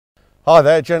Hi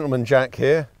there, Gentleman Jack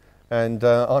here, and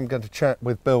I'm going to chat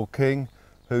with Bill King,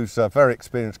 who's a very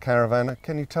experienced caravanner.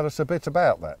 Can you tell us a bit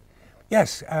about that?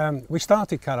 Yes, we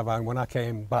started caravan when I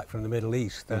came back from the Middle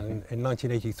East, and in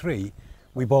 1983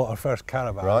 we bought our first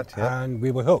caravan, Right, yeah. and we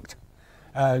were hooked.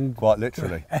 And Quite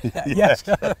literally. yes,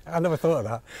 I never thought of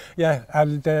that. Yeah,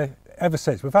 and ever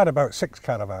since we've had about 6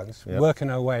 caravans, Yep. working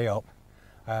our way up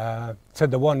to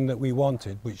the one that we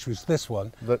wanted, which was this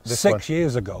one, This 6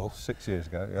 years ago. 6 years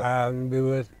ago, yeah. And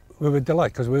we were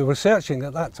delighted because we were searching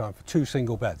at that time for 2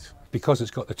 single beds. Because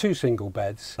it's got the 2 single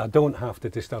beds, I don't have to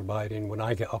disturb hiding when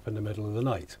I get up in the middle of the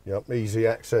night. Yep, easy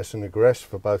access and egress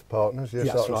for both partners. Yes,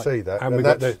 Yes, I can right. see that. And And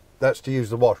we've got that's to use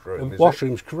the washroom, The is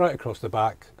washroom's right across the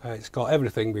back. It's got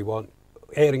everything we want: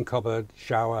 airing cupboard,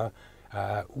 shower,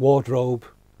 wardrobe,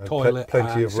 And toilet,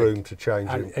 plenty and of room sink. to change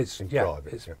And in it's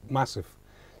private. it's Yeah. massive.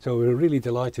 So we were really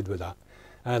delighted with that.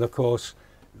 And of course,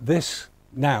 this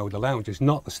now the lounge is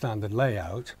not the standard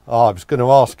layout. Oh, I was going to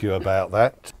ask you about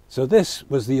that. So this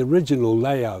was the original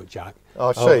layout, Jack.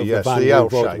 I see, of yes, van the we L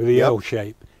bought shape, with the yep. L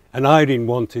shape. And Irene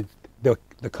wanted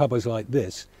the cupboards like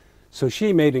this. So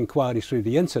she made inquiries through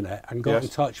the internet and got Yes. in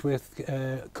touch with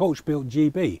Coach Built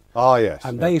GB. Ah, yes.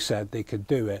 And yeah. they said they could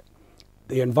do it.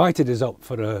 They invited us up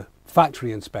for a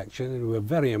factory inspection, and we were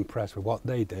very impressed with what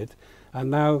they did.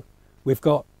 And now we've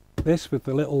got this with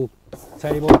the little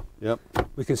table. Yep.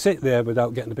 We can sit there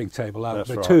without getting the big table out. That's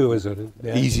The right. 2 is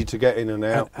there. Easy to get in and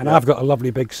out. And Yeah. I've got a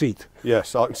lovely big seat.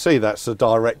 Yes, I can see that's the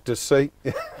director's seat.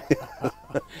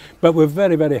 But we're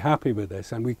very, very happy with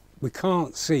this, and we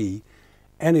can't see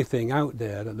anything out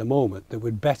there at the moment that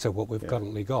would better what we've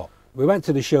currently got. We went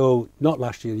to the show not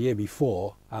last year, the year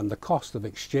before, and the cost of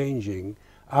exchanging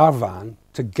our van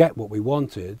to get what we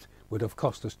wanted would have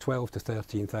cost us £12,000 to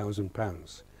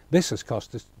 £13,000. This has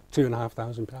cost us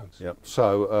 £2,500. Yep.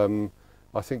 So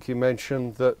I think you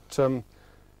mentioned that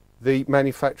the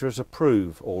manufacturers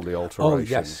approve all the alterations. Oh,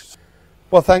 yes.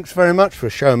 Well, thanks very much for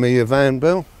showing me your van,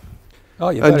 Bill. Oh,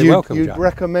 you're And very welcome, you'd Jack.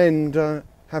 recommend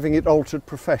having it altered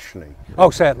professionally? Oh,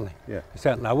 certainly. Yeah.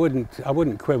 Certainly. I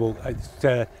wouldn't quibble.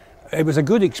 It was a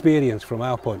good experience from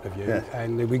our point of view, Yeah.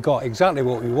 and we got exactly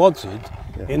what we wanted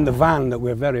Yeah. in the van that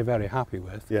we're very, very happy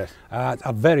with. Yes. At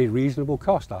a very reasonable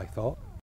cost, I thought.